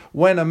Lord,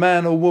 when a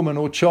man or woman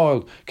or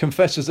child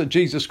confesses that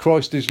Jesus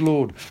Christ is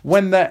Lord,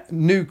 when that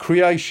new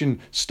creation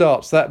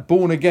starts, that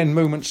born again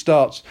moment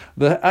starts,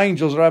 the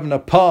angels are having a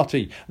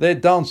party. They're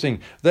dancing.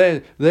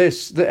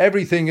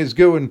 Everything is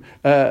going,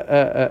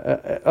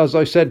 as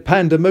I said,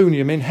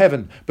 pandemonium in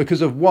heaven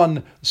because of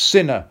one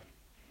sinner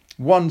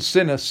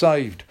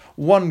saved,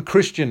 one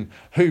Christian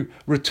who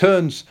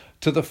returns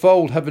to the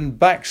fold having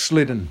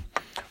backslidden,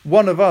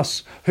 one of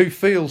us who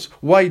feels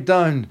weighed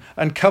down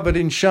and covered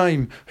in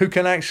shame, who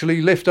can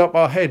actually lift up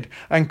our head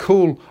and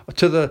call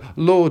to the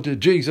Lord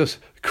Jesus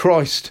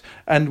Christ,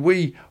 and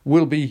we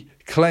will be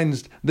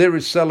cleansed. There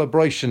is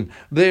celebration.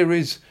 There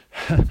is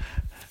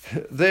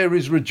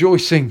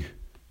rejoicing,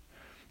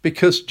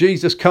 because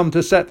Jesus come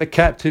to set the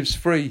captives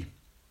free.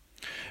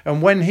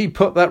 And when he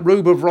put that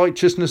robe of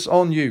righteousness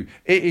on you,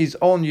 it is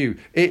on you.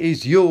 It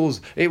is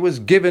yours. It was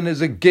given as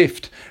a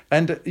gift.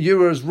 And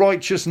you are as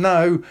righteous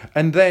now,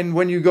 and then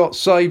when you got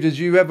saved, as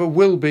you ever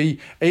will be,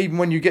 even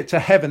when you get to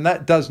heaven.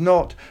 That does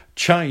not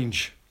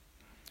change.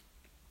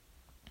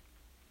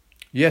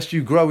 Yes,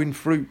 you grow in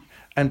fruit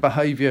and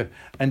behaviour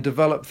and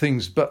develop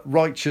things, but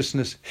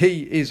righteousness,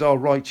 he is our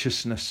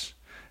righteousness.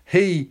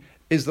 He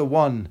is the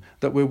one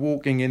that we're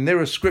walking in. There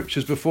are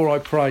scriptures before I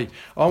pray.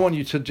 I want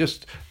you to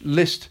just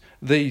list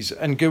these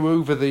and go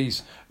over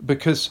these,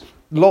 because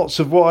lots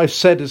of what I've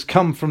said has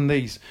come from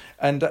these,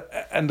 and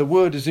the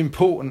word is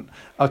important.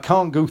 I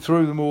can't go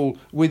through them all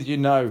with you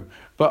now,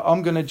 but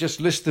I'm going to just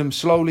list them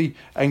slowly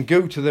and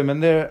go to them.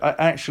 And there are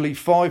actually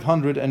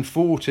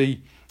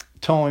 540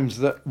 times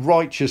that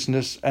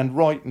righteousness and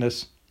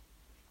righteous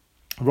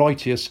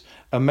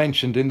are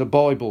mentioned in the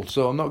Bible,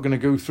 so I'm not going to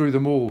go through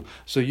them all,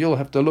 so you'll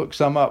have to look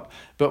some up.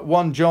 But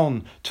 1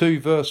 John 2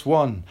 verse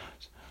 1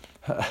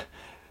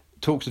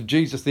 talks of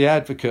Jesus the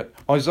advocate.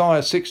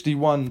 Isaiah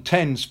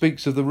 61:10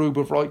 speaks of the robe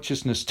of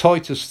righteousness.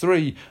 Titus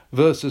 3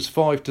 verses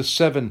 5 to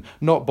 7,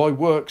 not by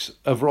works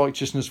of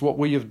righteousness what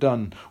we have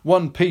done.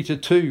 1 Peter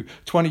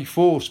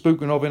 2:24,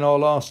 spoken of in our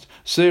last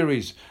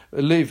series,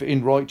 live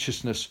in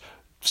righteousness.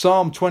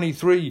 Psalm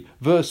 23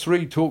 verse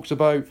 3 talks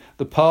about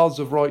the paths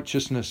of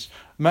righteousness.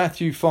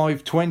 Matthew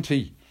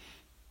 5:20,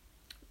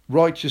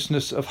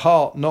 righteousness of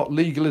heart, not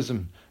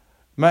legalism.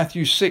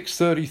 Matthew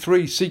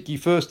 6:33, seek ye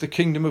first the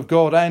kingdom of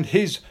God and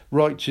his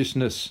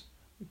righteousness.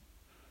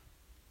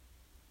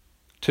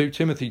 2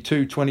 Timothy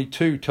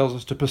 2:22 tells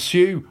us to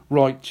pursue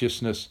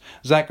righteousness.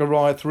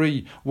 Zechariah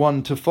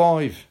 3:1 to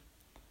 5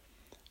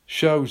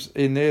 shows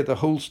in there the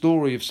whole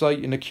story of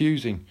Satan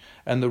accusing,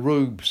 and the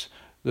robes,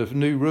 the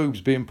new robes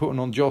being put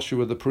on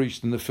Joshua the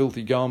priest, and the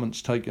filthy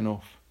garments taken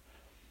off.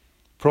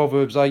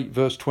 Proverbs 8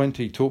 verse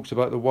 20 talks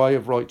about the way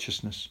of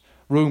righteousness.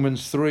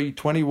 Romans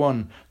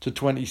 3:21 to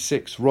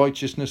 26,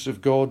 righteousness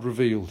of God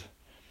revealed.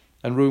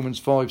 And Romans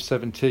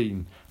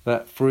 5:17,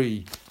 that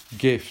free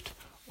gift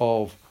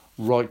of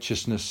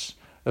righteousness.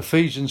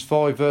 Ephesians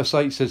 5 verse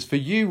 8 says, for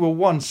you were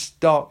once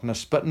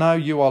darkness, but now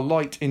you are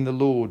light in the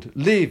Lord.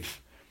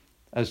 Live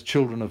as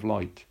children of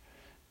light.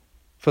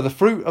 For the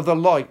fruit of the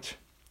light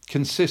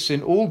consists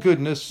in all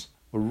goodness,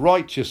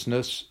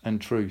 righteousness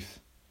and truth.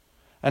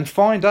 And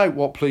find out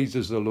what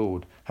pleases the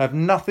Lord. Have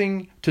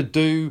nothing to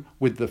do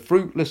with the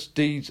fruitless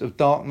deeds of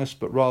darkness,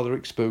 but rather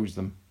expose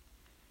them.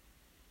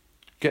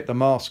 Get the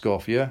mask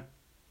off, yeah?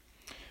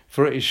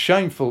 For it is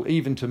shameful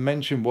even to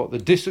mention what the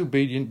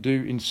disobedient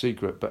do in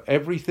secret, but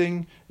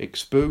everything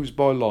exposed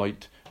by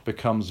light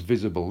becomes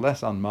visible.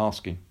 That's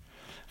unmasking.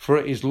 For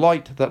it is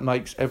light that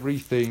makes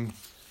everything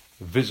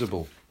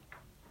visible.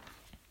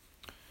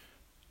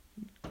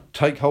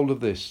 Take hold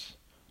of this.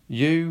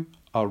 You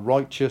are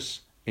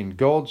righteous in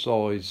God's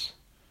eyes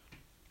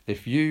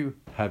if you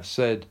have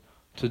said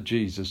to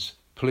Jesus,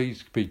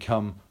 please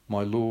become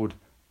my Lord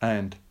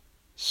and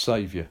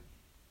Saviour.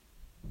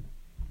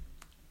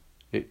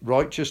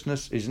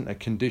 Righteousness isn't a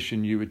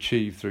condition you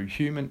achieve through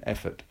human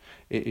effort.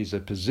 It is a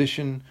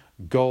position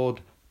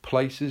God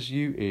places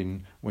you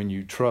in when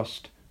you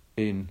trust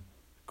in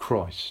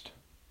Christ.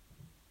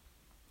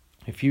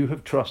 If you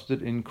have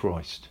trusted in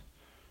Christ,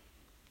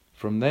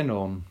 from then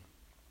on,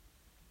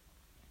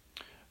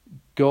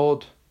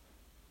 God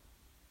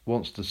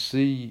wants to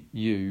see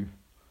you,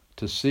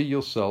 to see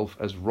yourself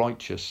as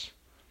righteous,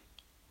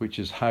 which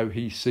is how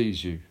he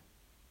sees you.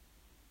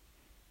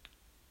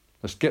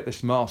 Let's get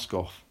this mask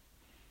off.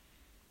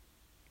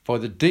 By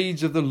the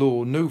deeds of the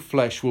law, no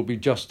flesh will be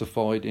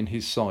justified in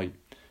his sight.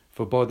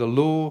 For by the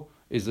law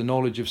is the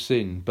knowledge of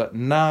sin. But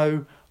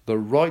now the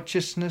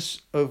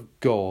righteousness of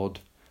God,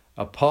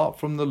 apart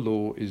from the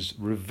law, is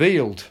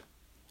revealed,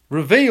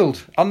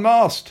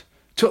 unmasked,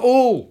 to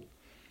all,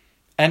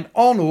 and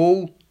on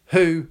all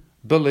who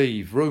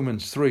believe.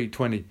 Romans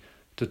 3:20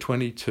 to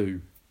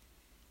 22.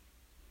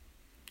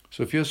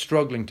 So if you're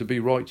struggling to be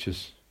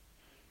righteous,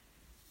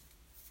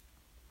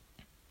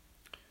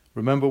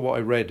 Remember what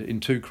I read in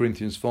 2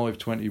 Corinthians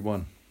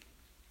 5:21.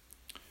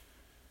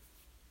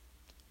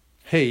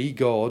 He,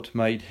 God,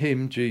 made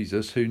him,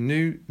 Jesus, who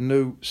knew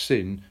no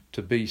sin,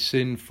 to be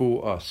sin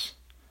for us,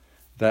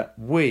 that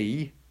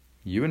we,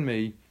 you and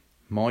me,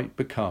 might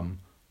become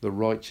the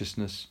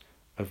righteousness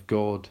of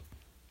God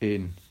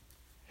in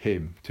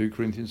him. 2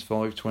 Corinthians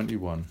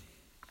 5:21.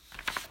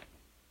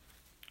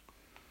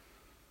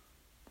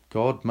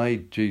 God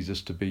made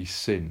Jesus to be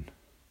sin.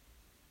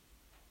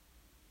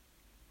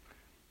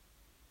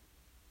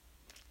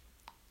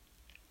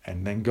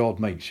 And then God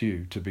makes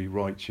you to be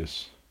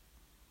righteous.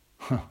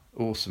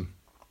 Awesome.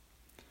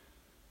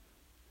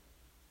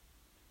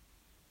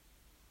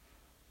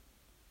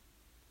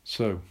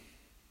 So,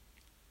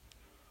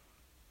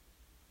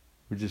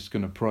 we're just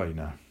going to pray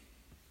now.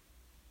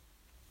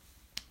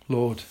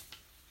 Lord,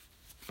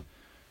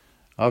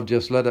 I've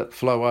just let it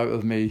flow out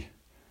of me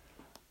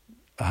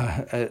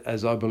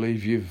as I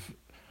believe you've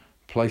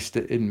placed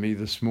it in me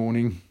this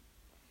morning,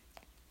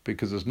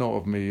 because it's not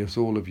of me, it's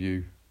all of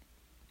you.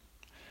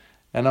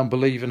 And I'm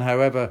believing,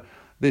 however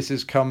this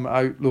has come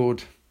out,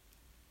 Lord,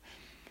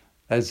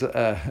 as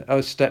I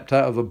stepped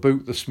out of the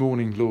boot this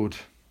morning, Lord.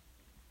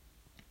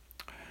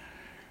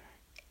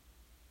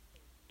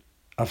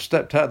 I've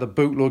stepped out of the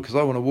boot, Lord, because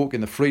I want to walk in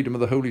the freedom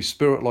of the Holy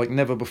Spirit like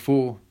never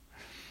before.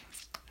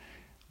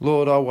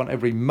 Lord, I want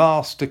every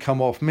mask to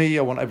come off me.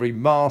 I want every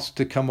mask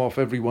to come off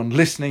everyone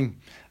listening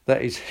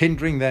that is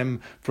hindering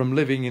them from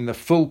living in the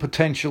full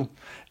potential,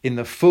 in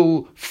the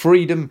full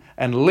freedom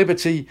and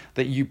liberty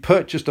that you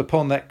purchased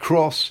upon that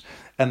cross,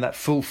 and that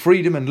full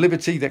freedom and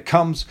liberty that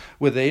comes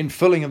with the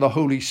infilling of the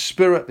Holy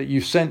Spirit, that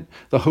you sent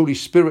the Holy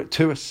Spirit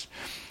to us.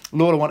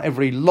 Lord, I want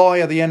every lie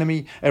of the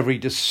enemy, every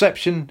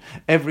deception,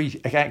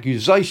 every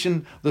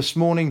accusation this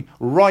morning,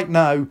 right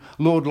now,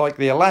 Lord, like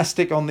the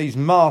elastic on these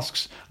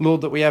masks,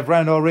 Lord, that we have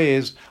round our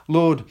ears.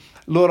 Lord,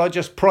 I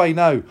just pray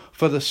now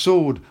for the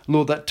sword,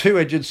 Lord, that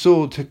two-edged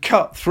sword to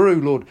cut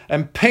through, Lord,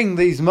 and ping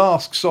these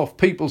masks off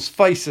people's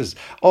faces,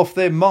 off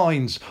their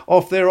minds,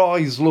 off their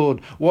eyes,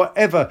 Lord.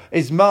 Whatever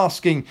is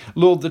masking,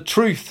 Lord, the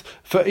truth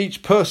for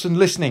each person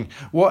listening,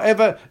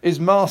 whatever is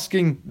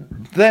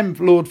masking them,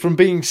 Lord, from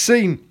being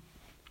seen,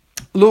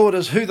 Lord,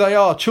 as who they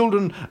are,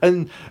 children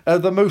and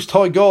the Most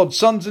High God,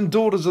 sons and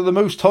daughters of the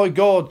Most High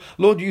God.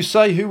 Lord, you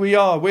say who we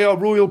are. We are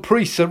royal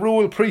priests, a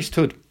royal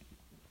priesthood.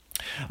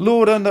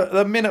 Lord, and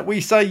the minute we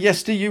say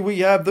yes to you, we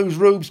have those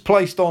robes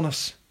placed on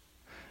us.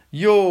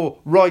 Your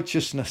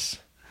righteousness.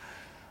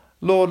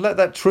 Lord, let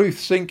that truth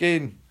sink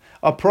in.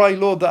 I pray,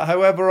 Lord, that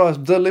however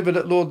I've delivered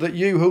it, Lord, that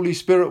you, Holy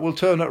Spirit, will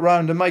turn it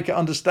around and make it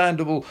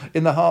understandable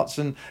in the hearts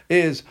and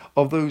ears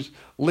of those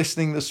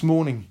listening this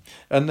morning.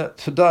 And that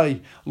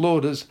today,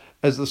 Lord, as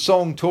the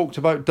song talked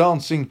about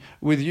dancing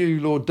with you,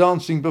 Lord,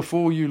 dancing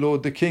before you,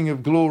 Lord, the King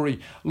of glory,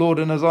 Lord,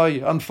 and as I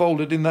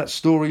unfolded in that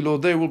story,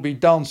 Lord, there will be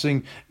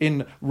dancing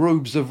in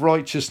robes of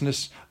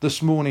righteousness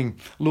this morning,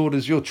 Lord,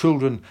 as your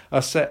children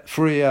are set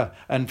freer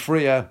and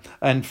freer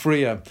and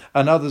freer,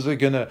 and others are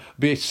going to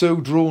be so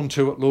drawn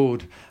to it,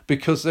 Lord,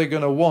 because they're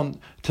going to want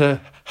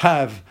to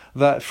have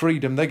that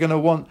freedom. They're going to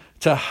want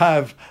to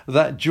have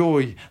that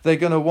joy. They're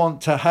going to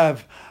want to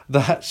have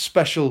that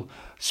special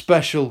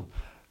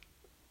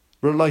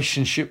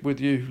relationship with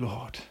you,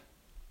 Lord.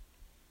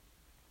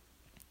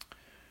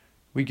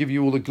 We give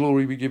you all the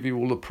glory, we give you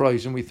all the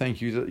praise, and we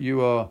thank you that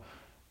you are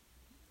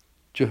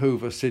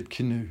Jehovah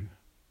Sidkenu,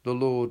 the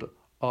Lord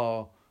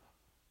our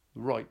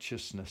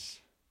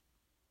righteousness.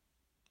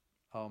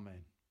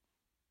 Amen.